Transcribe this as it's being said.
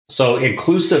So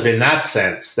inclusive in that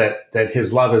sense, that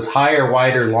his love is higher,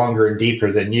 wider, longer, and deeper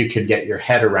than you could get your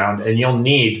head around. And you'll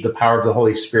need the power of the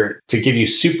Holy Spirit to give you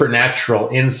supernatural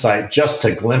insight just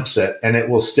to glimpse it. And it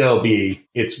will still be,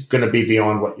 it's going to be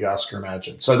beyond what you ask or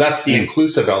imagine. So that's the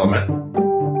inclusive element.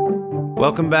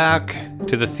 Welcome back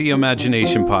to the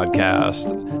Theomagination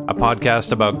Podcast, a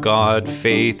podcast about God,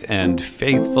 faith, and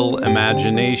faithful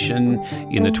imagination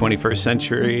in the 21st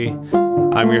century.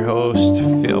 I'm your host,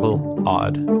 Phil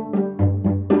Odd.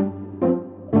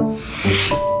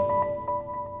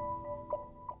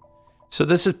 So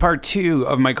this is part 2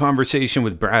 of my conversation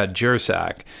with Brad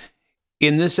Jersak.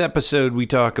 In this episode, we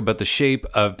talk about the shape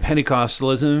of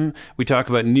Pentecostalism. We talk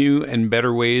about new and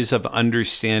better ways of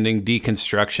understanding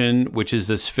deconstruction, which is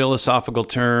this philosophical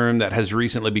term that has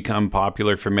recently become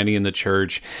popular for many in the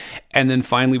church. And then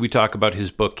finally, we talk about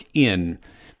his book, In.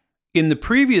 In the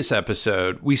previous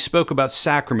episode, we spoke about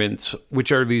sacraments, which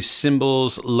are these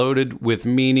symbols loaded with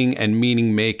meaning and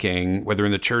meaning-making, whether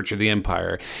in the church or the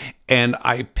empire. And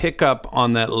I pick up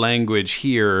on that language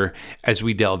here as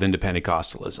we delve into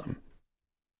Pentecostalism.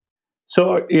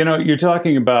 So, you're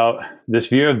talking about this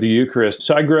view of the Eucharist.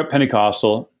 So I grew up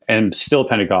Pentecostal and still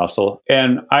Pentecostal.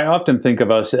 And I often think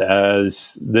of us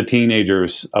as the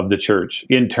teenagers of the church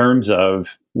in terms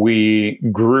of we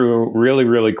grew really,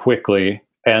 really quickly.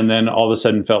 And then all of a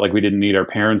sudden felt like we didn't need our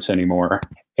parents anymore.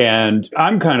 And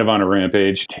I'm kind of on a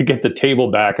rampage to get the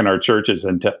table back in our churches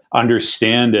and to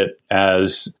understand it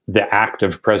as the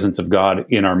active presence of God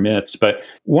in our midst. But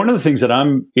one of the things that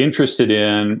I'm interested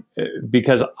in,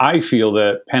 because I feel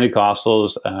that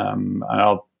Pentecostals, and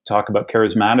I'll talk about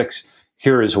charismatics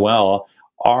here as well,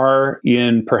 are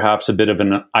in perhaps a bit of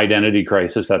an identity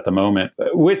crisis at the moment,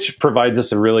 which provides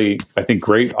us a really, I think,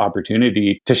 great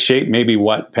opportunity to shape maybe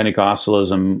what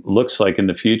Pentecostalism looks like in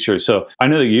the future. So I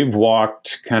know that you've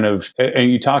walked kind of,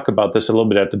 and you talk about this a little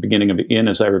bit at the beginning of In,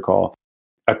 as I recall,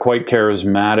 a quite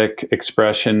charismatic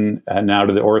expression now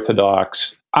to the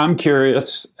Orthodox. I'm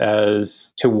curious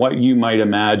as to what you might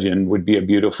imagine would be a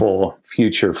beautiful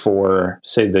future for,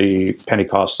 say, the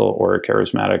Pentecostal or a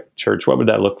charismatic church. What would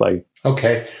that look like?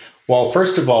 Okay. Well,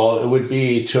 first of all, it would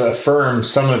be to affirm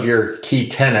some of your key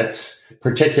tenets,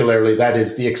 particularly that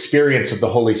is the experience of the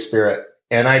Holy Spirit.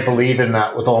 And I believe in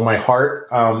that with all my heart.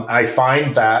 I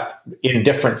find that in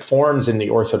different forms in the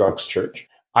Orthodox Church.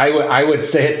 I would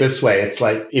say it this way. It's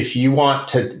like if you want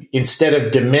to, instead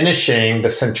of diminishing the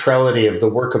centrality of the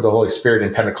work of the Holy Spirit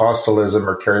in Pentecostalism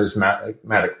or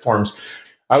charismatic forms,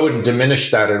 I wouldn't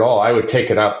diminish that at all. I would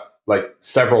take it up like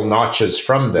several notches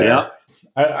from there. Yeah.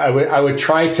 I would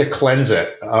try to cleanse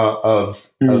it of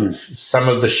some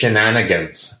of the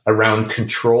shenanigans around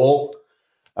control,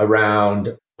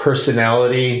 around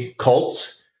personality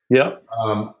cults,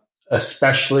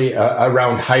 especially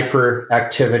around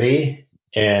hyperactivity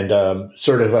and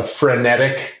sort of a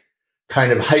frenetic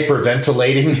kind of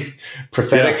hyperventilating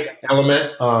prophetic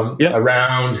element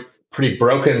around pretty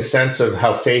broken sense of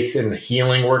how faith and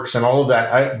healing works and all of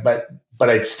that. But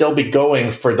I'd still be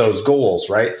going for those goals,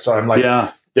 right? So I'm like,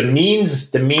 the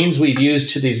means we've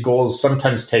used to these goals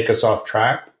sometimes take us off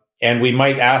track. And we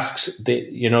might ask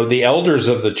the elders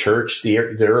of the church, the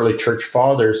early church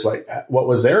fathers, like, what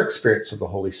was their experience of the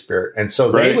Holy Spirit? And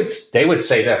so they would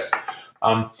say this,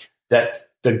 that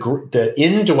the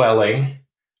indwelling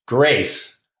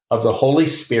grace of the Holy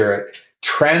Spirit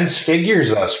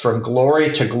transfigures us from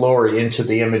glory to glory into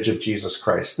the image of Jesus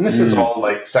Christ. And this is all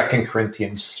like 2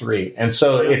 Corinthians 3. And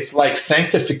so it's like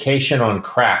sanctification on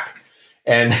crack.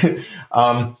 And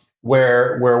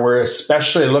where we're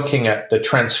especially looking at the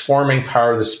transforming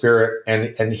power of the Spirit.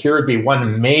 And here would be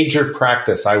one major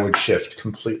practice I would shift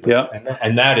completely. Yeah.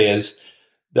 And that is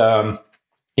in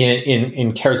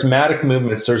charismatic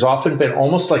movements, there's often been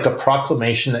almost like a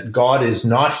proclamation that God is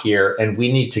not here and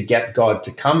we need to get God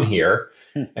to come here.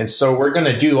 And so we're going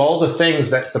to do all the things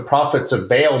that the prophets of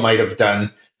Baal might have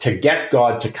done to get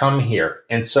God to come here.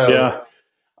 And so,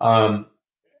 and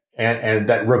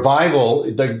that revival,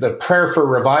 the prayer for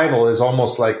revival is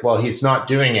almost like, well, he's not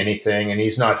doing anything and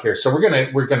he's not here. So we're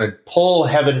going to pull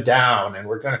heaven down and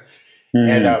we're going to,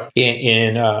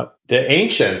 and the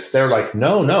ancients, they're like,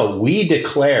 no, we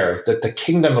declare that the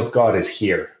kingdom of God is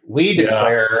here. We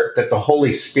declare that the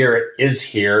Holy Spirit is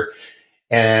here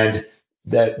and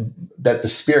that the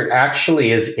Spirit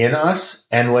actually is in us.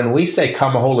 And when we say,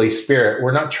 come, Holy Spirit,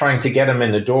 we're not trying to get him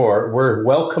in the door. We're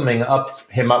welcoming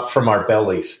him up from our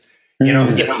bellies.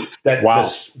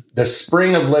 That the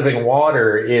spring of living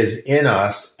water is in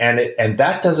us. And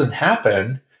that doesn't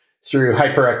happen through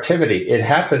hyperactivity. It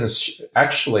happens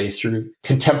actually through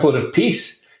contemplative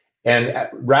peace and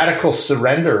radical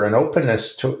surrender and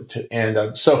openness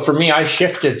so for me, I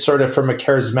shifted sort of from a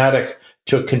charismatic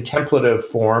to a contemplative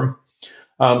form.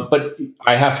 But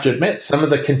I have to admit, some of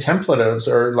the contemplatives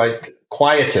are like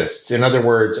quietists. In other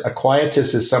words, a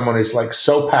quietist is someone who's like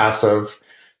so passive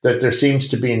that there seems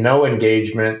to be no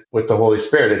engagement with the Holy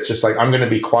Spirit. It's just like, I'm going to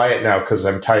be quiet now because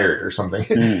I'm tired or something.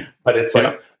 But it's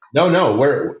like, no,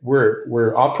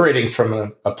 we're operating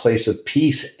from a place of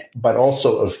peace, but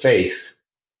also of faith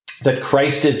that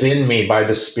Christ is in me by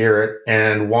the Spirit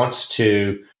and wants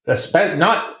to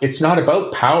it's not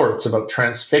about power. It's about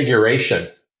transfiguration.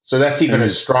 So that's even a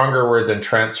stronger word than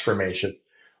transformation.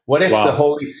 What if the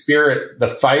Holy Spirit, the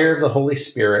fire of the Holy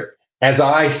Spirit, as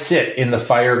I sit in the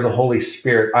fire of the Holy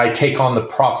Spirit, I take on the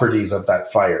properties of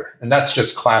that fire. And that's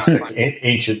just classic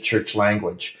ancient church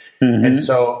language. And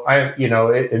so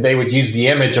they would use the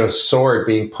image of a sword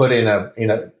being put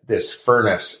in this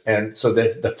furnace. And so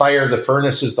the fire of the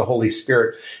furnace is the Holy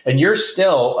Spirit. And you're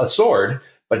still a sword,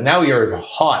 but now you're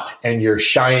hot and you're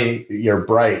shiny, you're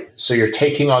bright. So you're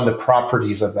taking on the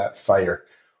properties of that fire.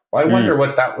 Well, I wonder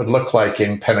what that would look like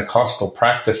in Pentecostal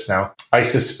practice now. I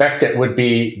suspect it would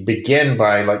begin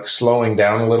by like slowing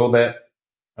down a little bit.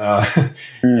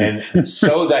 And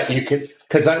so that you could,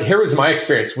 because here was my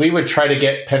experience. We would try to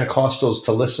get Pentecostals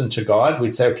to listen to God.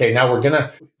 We'd say, okay, now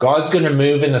God's going to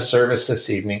move in the service this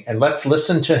evening, and let's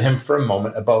listen to him for a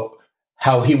moment about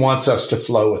how he wants us to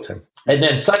flow with him. And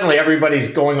then suddenly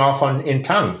everybody's going off in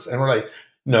tongues. And we're like,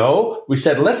 no, we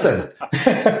said, listen,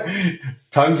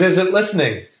 tongues isn't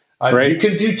listening. You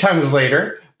can do tongues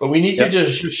later, but we need to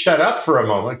just shut up for a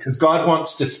moment because God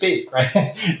wants to speak.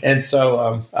 Right? And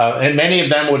so, and many of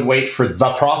them would wait for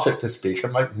the prophet to speak.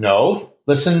 I'm like, no,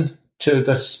 listen to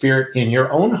the Spirit in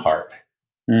your own heart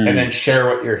and then share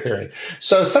what you're hearing.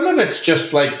 So some of it's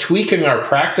just like tweaking our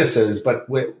practices, but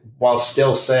while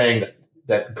still saying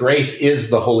that grace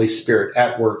is the Holy Spirit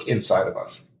at work inside of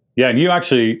us. Yeah, and you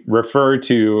actually refer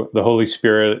to the Holy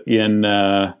Spirit in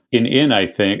I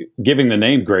think, giving the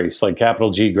name grace, like capital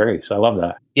G grace. I love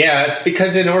that. Yeah, it's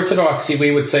because in Orthodoxy,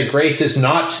 we would say grace is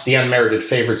not the unmerited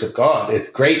favors of God.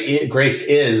 Grace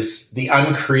is the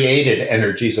uncreated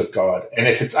energies of God. And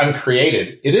if it's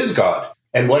uncreated, it is God.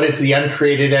 And what is the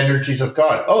uncreated energies of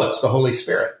God? Oh, it's the Holy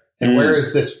Spirit. And where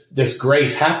is this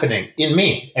grace happening? In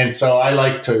me. And so I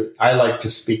like to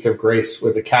speak of grace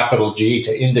with a capital G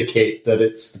to indicate that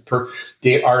it's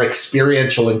our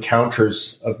experiential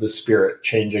encounters of the Spirit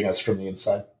changing us from the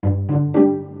inside.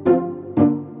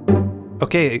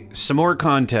 Okay, some more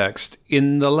context.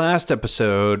 In the last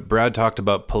episode, Brad talked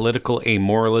about political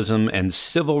amoralism and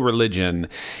civil religion.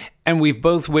 And we've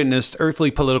both witnessed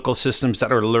earthly political systems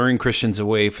that are luring Christians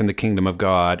away from the kingdom of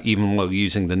God, even while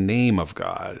using the name of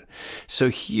God. So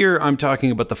here I'm talking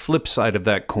about the flip side of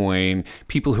that coin,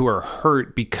 people who are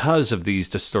hurt because of these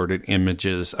distorted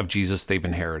images of Jesus they've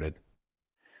inherited.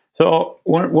 So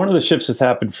one of the shifts that's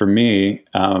happened for me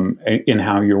in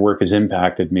how your work has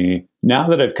impacted me, now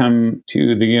that I've come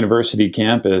to the university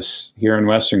campus here in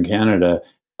Western Canada,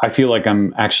 I feel like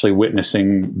I'm actually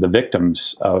witnessing the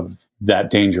victims of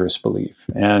that dangerous belief.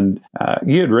 And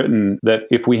you had written that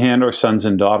if we hand our sons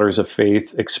and daughters of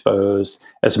faith exposed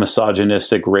as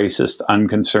misogynistic, racist,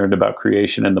 unconcerned about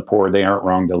creation and the poor, they aren't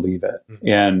wrong to leave it. Mm-hmm.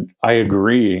 And I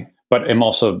agree, but I'm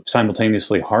also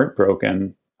simultaneously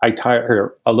heartbroken. I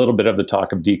tire a little bit of the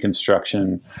talk of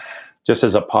deconstruction just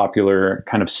as a popular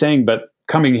kind of saying, but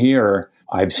coming here,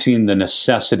 I've seen the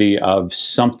necessity of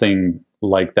something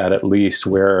like that, at least,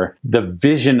 where the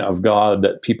vision of God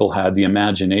that people had, the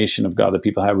imagination of God that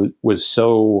people had was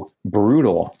so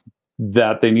brutal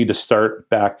that they need to start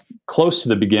back close to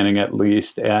the beginning, at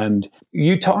least. And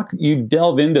you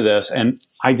delve into this, and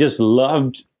I just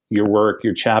loved your work,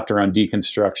 your chapter on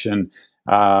deconstruction.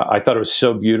 I thought it was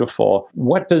so beautiful.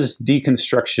 What does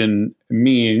deconstruction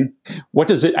mean? What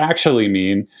does it actually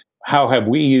mean? How have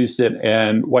we used it?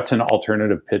 And what's an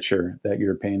alternative picture that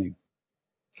you're painting?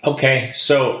 Okay,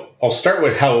 so I'll start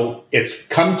with how it's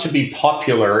come to be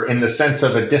popular in the sense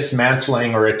of a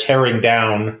dismantling or a tearing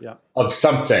down of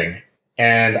something.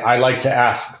 And I like to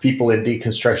ask people in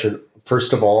deconstruction,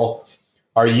 first of all,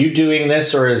 are you doing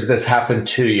this or has this happened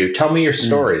to you? Tell me your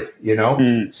story,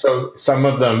 So some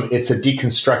of them, it's a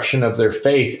deconstruction of their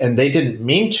faith and they didn't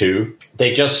mean to.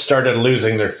 They just started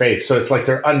losing their faith. So it's like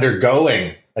they're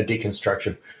undergoing a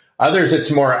deconstruction. Others,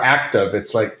 it's more active.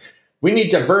 It's like, we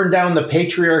need to burn down the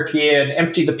patriarchy and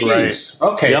empty the pews.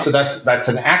 Right. Okay, so that's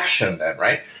an action then,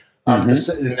 right? And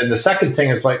the second thing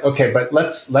is like, okay, but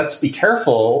let's be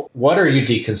careful. What are you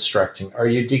deconstructing? Are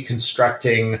you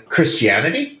deconstructing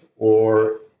Christianity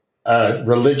or a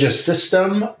religious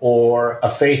system or a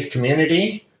faith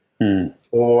community?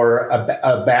 or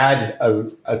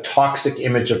a toxic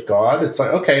image of God, it's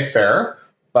like, okay, fair.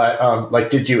 But like,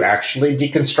 did you actually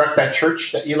deconstruct that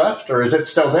church that you left, or is it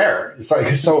still there? It's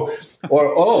like, so, or,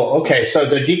 oh, okay. So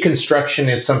the deconstruction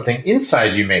is something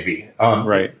inside you, maybe.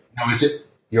 Right. Now, is it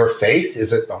your faith?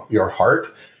 Is it your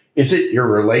heart? Is it your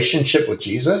relationship with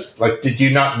Jesus? Like, did you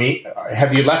not meet?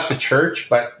 Have you left the church,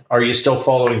 but are you still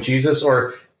following Jesus?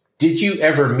 Or did you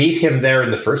ever meet him there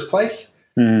in the first place?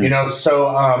 You know,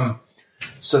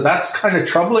 so that's kind of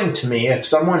troubling to me. If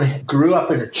someone grew up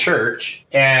in a church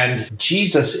and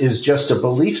Jesus is just a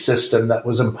belief system that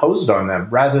was imposed on them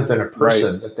rather than a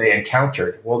person that they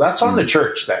encountered, well, that's on the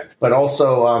church then. But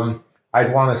also,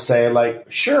 I'd want to say,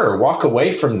 like, sure, walk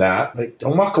away from that. Like,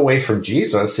 don't walk away from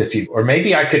Jesus or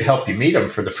maybe I could help you meet him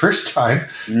for the first time.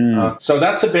 So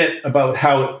that's a bit about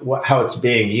how it's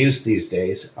being used these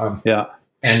days.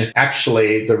 And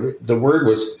actually, the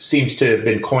word seems to have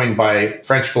been coined by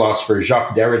French philosopher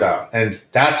Jacques Derrida, and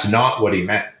that's not what he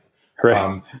meant.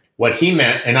 Right. What he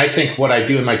meant, and I think what I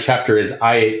do in my chapter is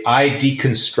I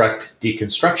deconstruct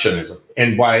deconstructionism.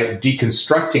 And by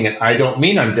deconstructing it, I don't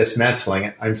mean I'm dismantling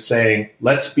it. I'm saying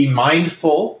let's be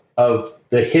mindful of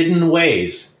the hidden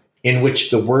ways in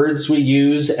which the words we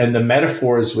use and the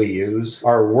metaphors we use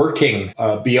are working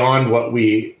beyond what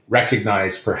we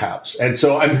recognize, perhaps. And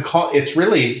so it's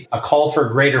really a call for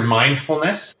greater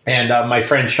mindfulness. And my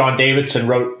friend Sean Davidson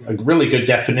wrote a really good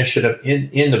definition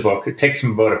in the book. It takes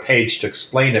him about a page to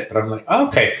explain it, but I'm like,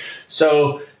 okay.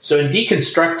 So in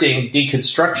deconstructing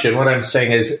deconstruction, what I'm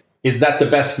saying is that the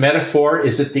best metaphor?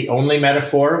 Is it the only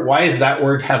metaphor? Why does that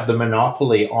word have the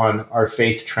monopoly on our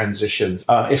faith transitions?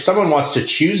 If someone wants to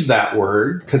choose that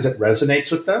word because it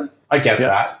resonates with them, I get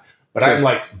that. But I'm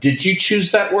like, did you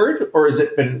choose that word, or has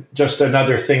it been just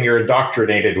another thing you're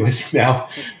indoctrinated with now?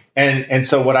 And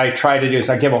so what I try to do is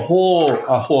I give a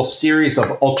whole series of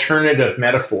alternative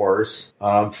metaphors,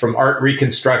 from art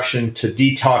reconstruction to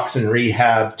detox and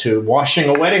rehab to washing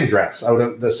a wedding dress out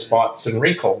of the spots and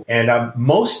wrinkles. And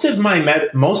most of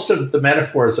the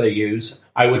metaphors I use,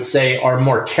 I would say, are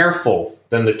more careful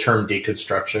than the term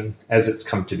deconstruction as it's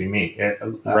come to be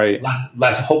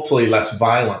hopefully less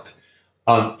violent.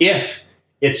 If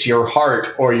it's your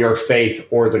heart or your faith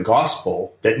or the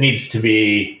gospel that needs to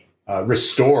be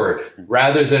restored,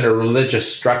 rather than a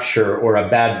religious structure or a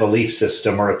bad belief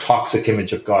system or a toxic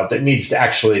image of God that needs to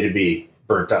actually to be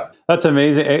burnt up. That's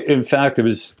amazing. In fact, it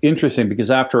was interesting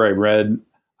because after I read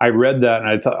that and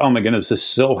I thought, oh my goodness, this is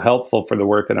so helpful for the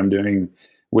work that I'm doing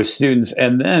with students.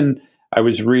 And then I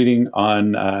was reading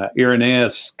on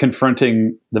Irenaeus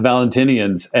confronting the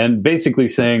Valentinians and basically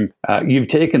saying, you've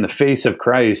taken the face of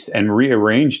Christ and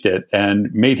rearranged it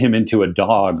and made him into a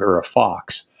dog or a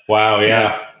fox. Wow,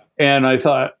 yeah. And I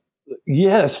thought,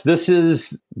 yes, this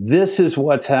is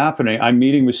what's happening. I'm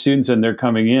meeting with students and they're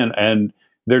coming in and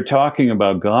they're talking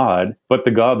about God, but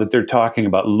the God that they're talking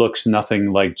about looks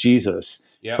nothing like Jesus.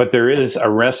 Yep. But there is a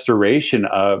restoration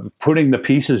of putting the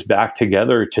pieces back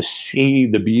together to see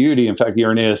the beauty. In fact,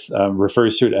 Irenaeus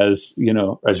refers to it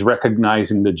as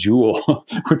recognizing the jewel,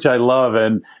 which I love.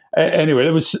 And anyway,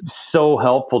 it was so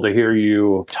helpful to hear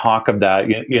you talk of that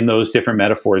in those different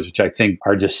metaphors, which I think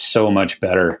are just so much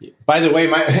better. By the way,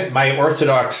 my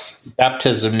Orthodox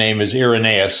baptism name is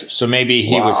Irenaeus, so maybe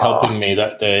he was helping me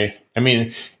that day. I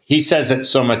mean, he says it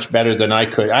so much better than I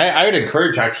could. I would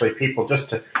encourage actually people just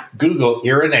to Google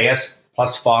Irenaeus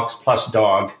plus fox plus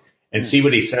dog and see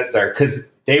what he says there, because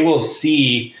they will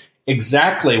see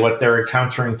exactly what they're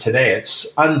encountering today.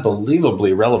 It's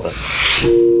unbelievably relevant.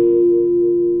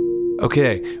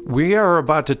 Okay, we are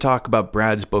about to talk about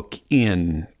Brad's book,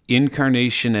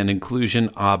 Incarnation and Inclusion,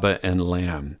 Abba and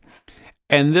Lamb.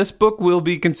 And this book will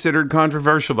be considered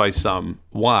controversial by some.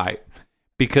 Why?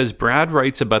 Because Brad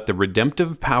writes about the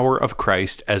redemptive power of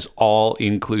Christ as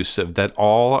all-inclusive, that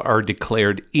all are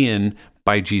declared in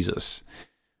by Jesus.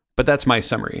 But that's my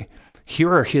summary.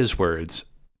 Here are his words.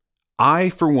 I,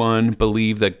 for one,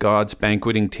 believe that God's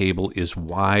banqueting table is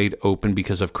wide open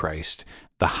because of Christ.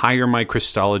 The higher my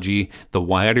Christology, the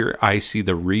wider I see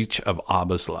the reach of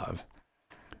Abba's love.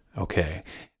 Okay,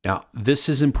 now this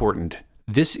is important.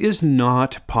 This is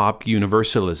not pop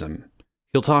universalism.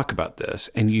 He'll talk about this,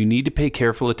 and you need to pay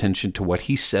careful attention to what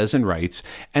he says and writes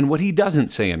and what he doesn't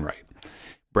say and write.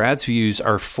 Brad's views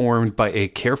are formed by a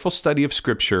careful study of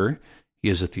Scripture. He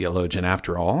is a theologian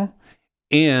after all,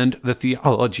 and the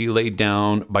theology laid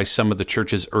down by some of the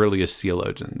church's earliest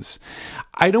theologians.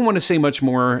 I don't want to say much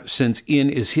more since In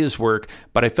is his work,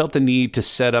 but I felt the need to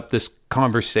set up this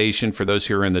conversation for those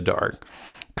who are in the dark.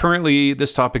 Currently,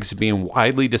 this topic is being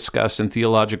widely discussed in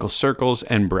theological circles,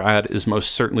 and Brad is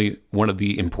most certainly one of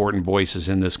the important voices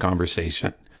in this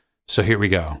conversation. So here we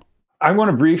go. I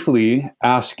want to briefly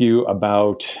ask you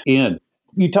about in.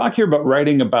 You talk here about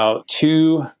writing about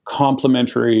two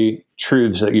complementary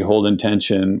truths that you hold in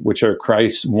tension, which are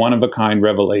Christ's one-of-a-kind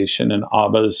revelation and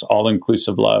Abba's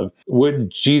all-inclusive love.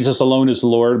 Would Jesus alone is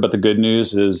Lord, but the good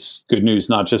news is good news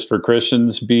not just for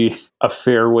Christians be a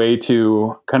fair way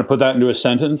to kind of put that into a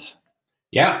sentence?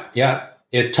 Yeah.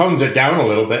 It tones it down a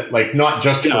little bit. Like not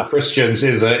just for Christians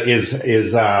is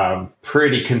a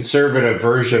pretty conservative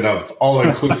version of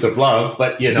all-inclusive love,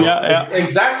 but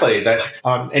exactly that.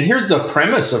 And here's the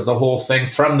premise of the whole thing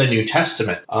from the New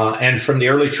Testament and from the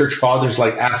early church fathers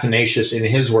like Athanasius in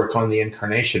his work on the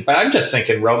incarnation. But I'm just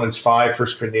thinking Romans 5, 1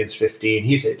 Corinthians 15.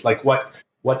 He's like what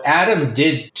Adam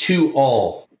did to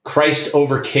all, Christ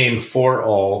overcame for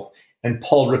all. And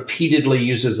Paul repeatedly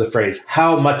uses the phrase,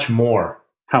 how much more?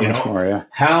 How much more, yeah.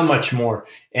 How much more?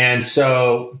 And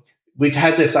so we've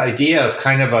had this idea of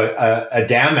kind of a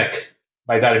Adamic,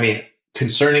 by that I mean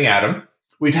concerning Adam,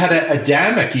 we've had an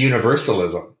Adamic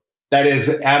universalism. That is,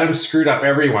 Adam screwed up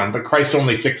everyone, but Christ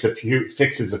only fixes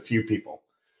a few people.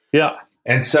 Yeah.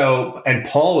 And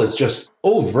Paul is just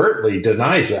overtly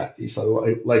denies that. He's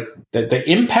like that the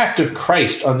impact of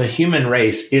Christ on the human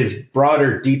race is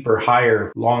broader, deeper,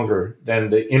 higher, longer than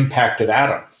the impact of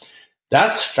Adam.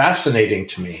 That's fascinating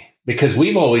to me because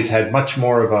we've always had much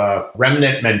more of a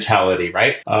remnant mentality,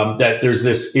 right? That there's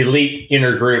this elite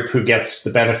inner group who gets the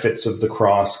benefits of the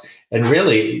cross. And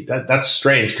really, that's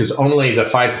strange because only the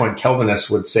 5-point Calvinists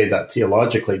would say that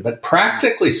theologically. But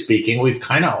practically speaking, we've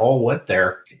kind of all went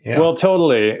there. Yeah. Well,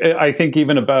 totally. I think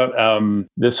even about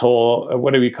this whole,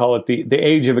 what do we call it? The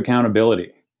age of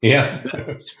accountability. Yeah.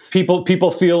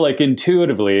 People feel like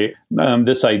intuitively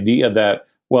this idea that,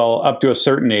 well, up to a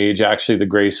certain age, actually, the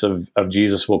grace of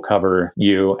Jesus will cover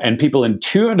you. And people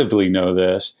intuitively know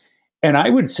this. And I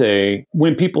would say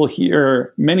when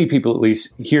many people at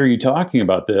least hear you talking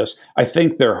about this, I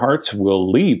think their hearts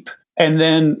will leap. And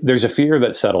then there's a fear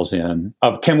that settles in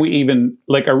of, are we even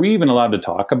allowed to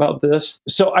talk about this?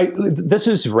 So this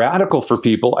is radical for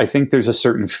people. I think there's a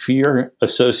certain fear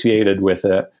associated with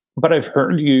it. But I've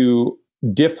heard you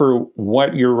differ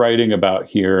what you're writing about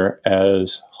here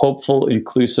as hopeful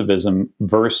inclusivism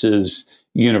versus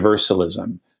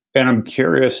universalism. And I'm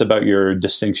curious about your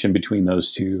distinction between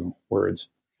those two words.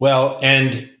 Well,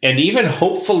 and even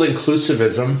hopeful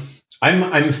inclusivism,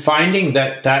 I'm finding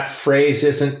that phrase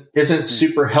isn't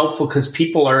super helpful because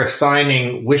people are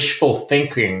assigning wishful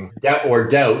thinking or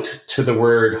doubt to the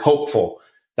word hopeful.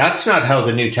 That's not how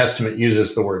the New Testament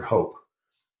uses the word hope.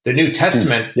 The New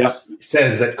Testament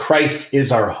says that Christ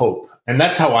is our hope, and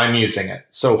that's how I'm using it.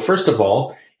 So first of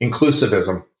all,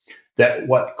 inclusivism, that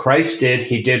what Christ did,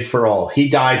 he did for all. He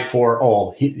died for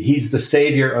all. He's the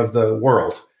savior of the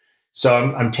world. So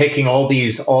I'm taking all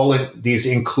these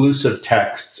inclusive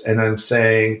texts, and I'm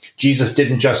saying Jesus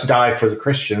didn't just die for the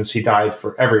Christians; he died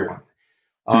for everyone.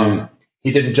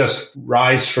 He didn't just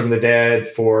rise from the dead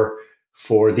for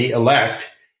the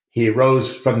elect. He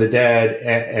rose from the dead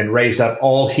and raised up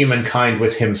all humankind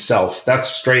with himself. That's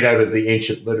straight out of the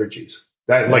ancient liturgies,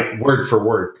 like word for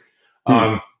word.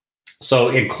 So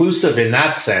inclusive in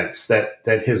that sense, that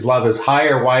his love is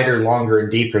higher, wider, longer,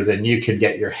 and deeper than you can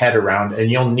get your head around.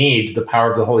 And you'll need the power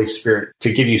of the Holy Spirit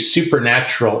to give you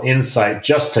supernatural insight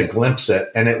just to glimpse it.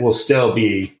 And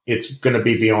it's going to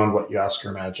be beyond what you ask or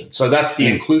imagine. So that's the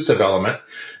inclusive element.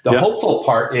 The hopeful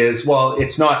part is,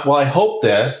 it's not, I hope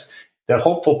this. The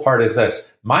hopeful part is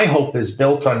this: my hope is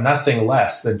built on nothing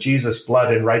less than Jesus'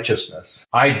 blood and righteousness.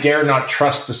 I dare not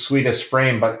trust the sweetest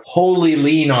frame, but wholly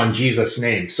lean on Jesus'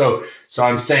 name. So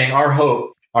I'm saying our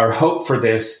hope for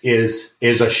this is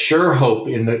a sure hope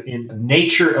in the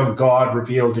nature of God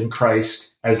revealed in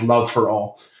Christ as love for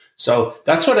all. So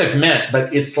that's what I've meant,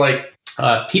 but it's like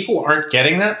people aren't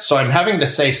getting that. So I'm having to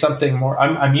say something more.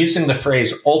 I'm using the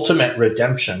phrase ultimate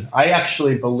redemption. I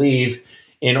actually believe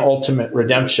in ultimate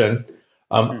redemption.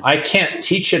 I can't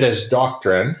teach it as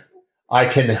doctrine. I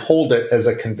can hold it as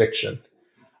a conviction.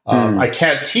 I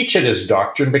can't teach it as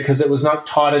doctrine because it was not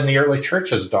taught in the early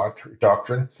church as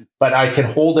doctrine, but I can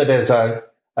hold it as a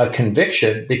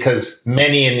conviction because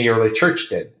many in the early church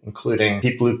did, including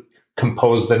people who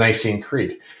composed the Nicene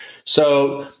Creed.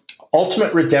 So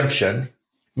ultimate redemption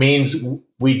means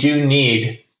we do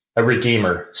need a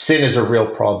redeemer. Sin is a real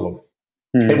problem.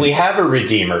 And we have a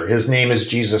redeemer. His name is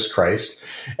Jesus Christ.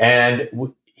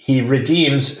 And he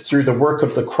redeems through the work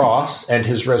of the cross and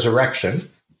his resurrection.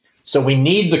 So we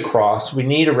need the cross. We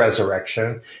need a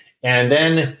resurrection. And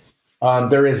then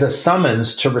there is a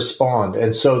summons to respond.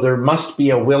 And so there must be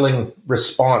a willing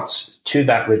response to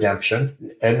that redemption.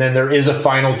 And then there is a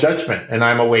final judgment, and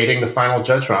I'm awaiting the final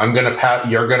judgment.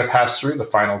 You're going to pass through the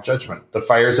final judgment. The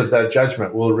fires of that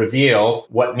judgment will reveal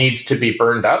what needs to be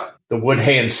burned up, the wood,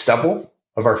 hay, and stubble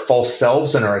of our false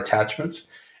selves and our attachments.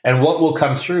 And what will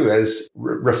come through as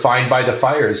refined by the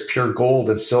fire is pure gold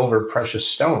and silver and precious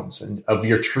stones and of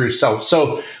your true self.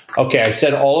 So, okay, I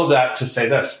said all of that to say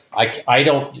this. I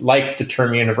don't like the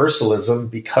term universalism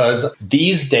because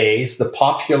these days, the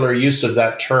popular use of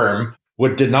that term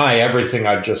would deny everything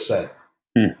I've just said.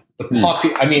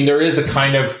 There is a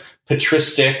kind of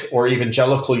patristic or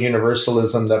evangelical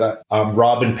universalism that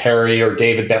Robin Perry or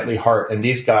David Bentley Hart and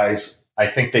these guys, I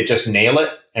think they just nail it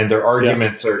and their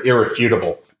arguments are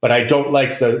irrefutable. But I don't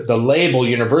like the label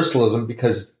universalism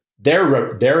because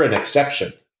they're an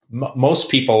exception. Most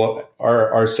people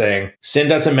are saying sin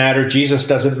doesn't matter, Jesus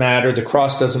doesn't matter, the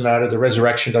cross doesn't matter, the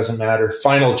resurrection doesn't matter,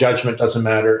 final judgment doesn't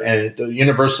matter, and the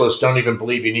universalists don't even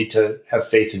believe you need to have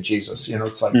faith in Jesus.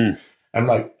 It's like I'm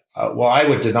like, well, I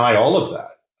would deny all of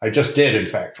that. I just did, in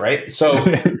fact, right? So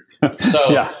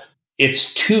yeah.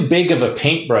 It's too big of a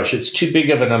paintbrush. It's too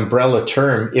big of an umbrella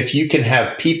term if you can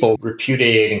have people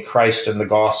repudiating Christ and the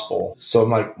gospel. So I'm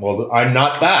like, well, I'm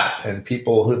not that. And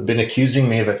people who've been accusing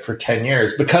me of it for 10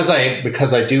 years because I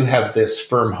do have this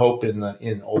firm hope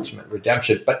in ultimate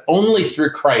redemption, but only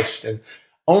through Christ and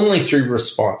only through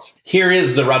response. Here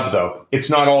is the rub, though.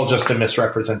 It's not all just a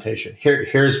misrepresentation.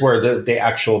 Here's where the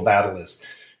actual battle is.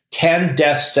 Can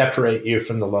death separate you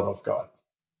from the love of God?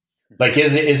 Like,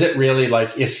 is it really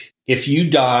like if you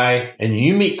die and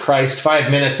you meet Christ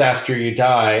 5 minutes after you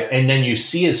die and then you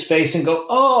see his face and go,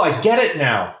 oh, I get it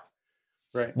now.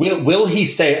 Right. Will he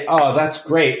say, oh, that's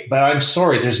great, but I'm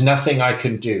sorry, there's nothing I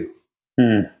can do.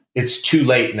 It's too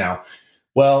late now.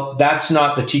 Well, that's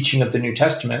not the teaching of the New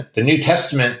Testament. The New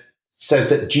Testament says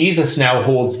that Jesus now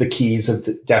holds the keys of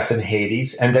death and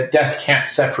Hades, and that death can't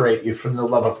separate you from the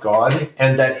love of God,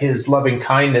 and that his loving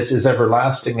kindness is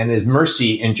everlasting and his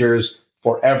mercy endures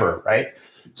forever, right?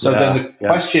 So then the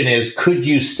question is, could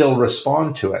you still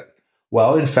respond to it?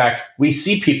 Well, in fact, we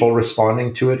see people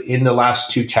responding to it in the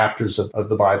last 2 chapters of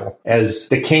the Bible. As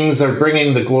the kings are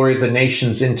bringing the glory of the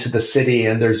nations into the city,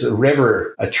 and there's a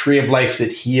river, a tree of life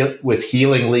with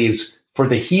healing leaves for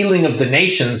the healing of the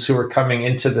nations who are coming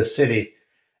into the city.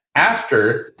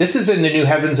 After, this is in the new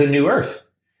heavens and new earth.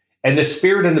 And the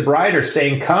Spirit and the bride are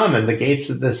saying, come, and the gates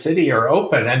of the city are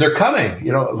open, and they're coming.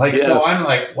 Yes. So I'm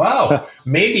like, wow,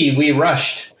 maybe we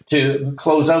rushed to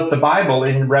close out the Bible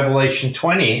in Revelation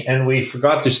 20, and we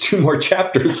forgot there's 2 more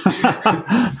chapters.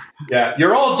 Yeah,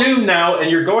 you're all doomed now,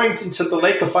 and you're going into the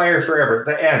lake of fire forever,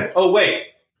 the end. Oh, wait.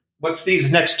 What's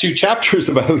these next 2 chapters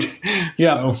about?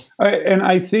 Yeah. And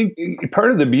I think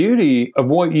part of the beauty of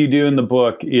what you do in the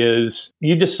book is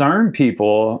you discern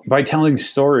people by telling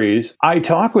stories. I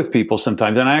talk with people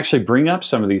sometimes, and I actually bring up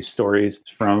some of these stories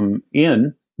from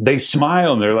they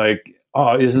smile and they're like,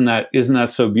 oh, isn't that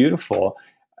so beautiful?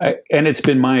 And it's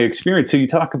been my experience. So you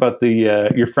talk about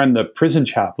your friend, the prison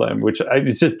chaplain, which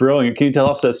is just brilliant. Can you tell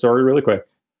us that story really quick?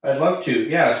 I'd love to.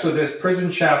 Yeah. So this prison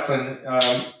chaplain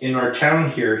in our town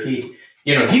here, he's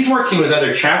working with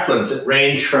other chaplains that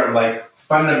range from like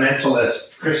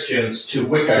fundamentalist Christians to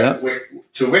Wicca,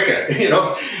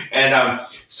 and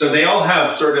so they all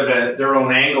have sort of their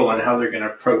own angle on how they're going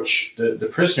to approach the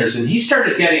prisoners. And he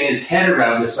started getting his head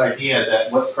around this idea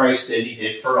that what Christ did, he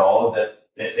did for all, that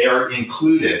they are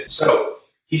included. So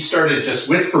he started just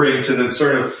whispering to them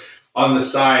sort of on the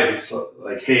side. It's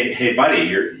like, hey, buddy,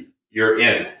 you're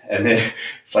in. And then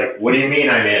it's like, what do you mean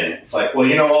I'm in? It's like, well,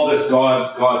 all this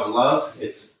God's love,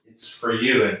 it's for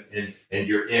you and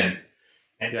you're in.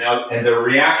 And the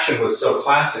reaction was so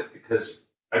classic because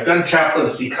I've done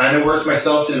chaplaincy kind of work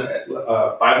myself in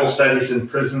Bible studies in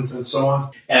prisons and so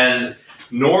on. And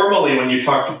normally when you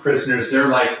talk to prisoners, they're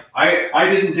like, I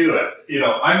didn't do it.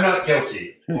 I'm not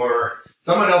guilty, or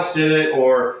someone else did it,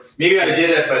 or maybe I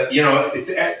did it, but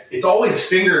it's always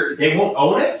they won't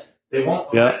own it. They won't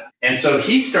own it. And so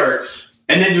he starts,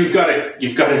 and then you've got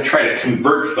to try to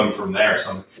convert them from there.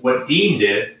 So what Dean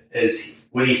did is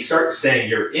when he starts saying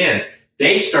you're in,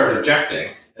 they start objecting,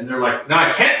 and they're like, no, I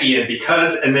can't be in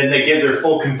because, and then they give their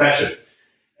full confession.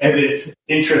 And it's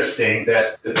interesting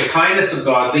that the kindness of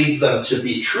God leads them to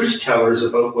be truth tellers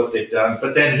about what they've done.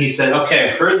 But then he said, okay,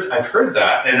 I've heard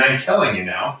that, and I'm telling you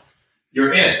now,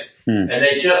 you're in. And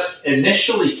they just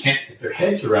initially can't get their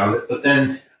heads around it, but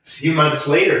then a few months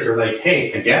later, they're like,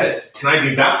 hey, I get it. Can I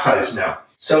be baptized now?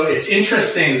 So it's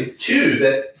interesting, too,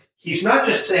 that he's not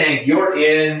just saying you're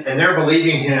in and they're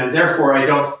believing him, therefore I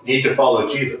don't need to follow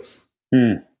Jesus.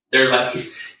 They're like,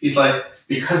 He's like,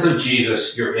 because of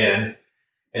Jesus, you're in.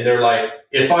 And they're like,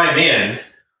 if I'm in,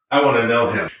 I want to know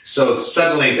him. So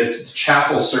suddenly the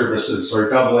chapel services are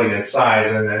doubling in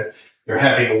size, and they're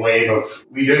having a wave of,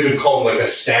 we even call them like a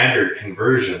standard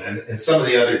conversion. And some of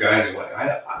the other guys are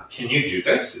like, can you do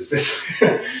this? Is this?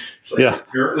 It's like,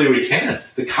 apparently we can.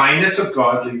 The kindness of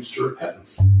God leads to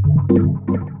repentance.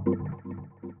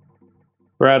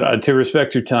 Brad, to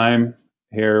respect your time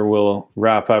here, we'll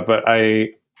wrap up. But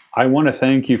I want to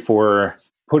thank you for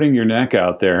putting your neck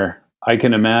out there. I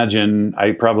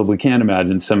probably can't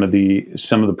imagine some of the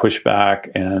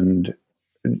pushback and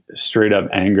straight up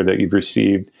anger that you've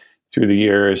received through the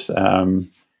years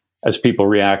as people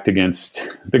react against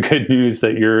the good news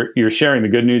that you're sharing, the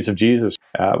good news of Jesus.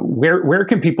 Where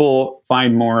can people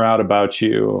find more out about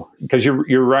you? Because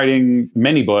you're writing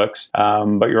many books,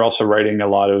 but you're also writing a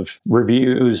lot of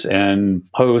reviews and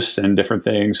posts and different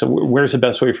things. So where's the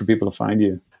best way for people to find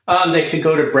you? They could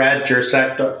go to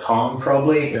bradjersak.com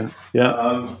probably.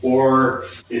 Or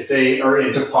if they are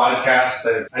into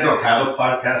podcasts, I don't have a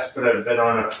podcast, but I've been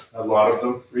on a lot of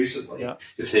them recently. Yeah.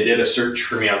 If they did a search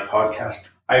for me on podcast,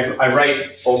 I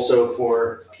write also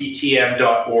for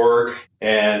ptm.org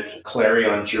and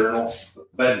Clarion Journal.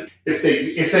 But if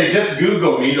they just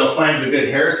Google me, they'll find the Good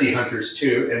Heresy Hunters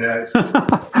too. And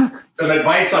some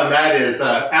advice on that is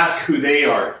ask who they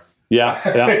are. Yeah.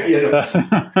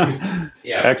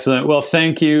 Yeah. Excellent. Well,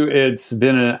 thank you. It's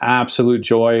been an absolute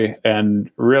joy.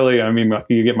 And really, I mean,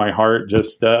 you get my heart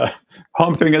just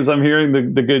pumping as I'm hearing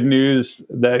the good news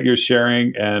that you're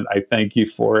sharing. And I thank you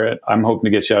for it. I'm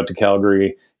hoping to get you out to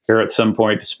Calgary here at some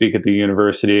point to speak at the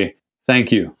university.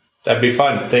 Thank you. That'd be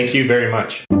fun. Thank you very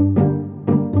much.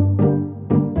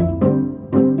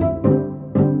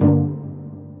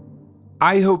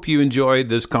 I hope you enjoyed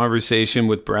this conversation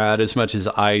with Brad as much as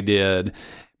I did.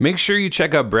 Make sure you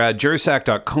check out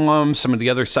bradjersak.com, some of the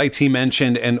other sites he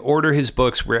mentioned, and order his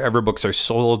books wherever books are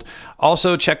sold.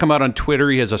 Also, check him out on Twitter.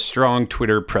 He has a strong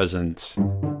Twitter presence.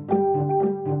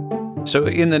 So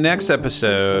in the next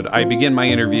episode, I begin my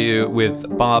interview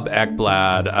with Bob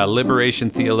Ekblad, a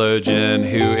liberation theologian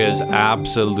who is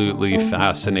absolutely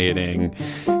fascinating.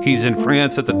 He's in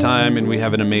France at the time, and we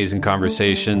have an amazing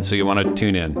conversation, so you want to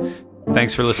tune in.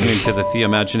 Thanks for listening to the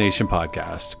Theomagination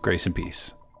Podcast. Grace and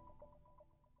peace.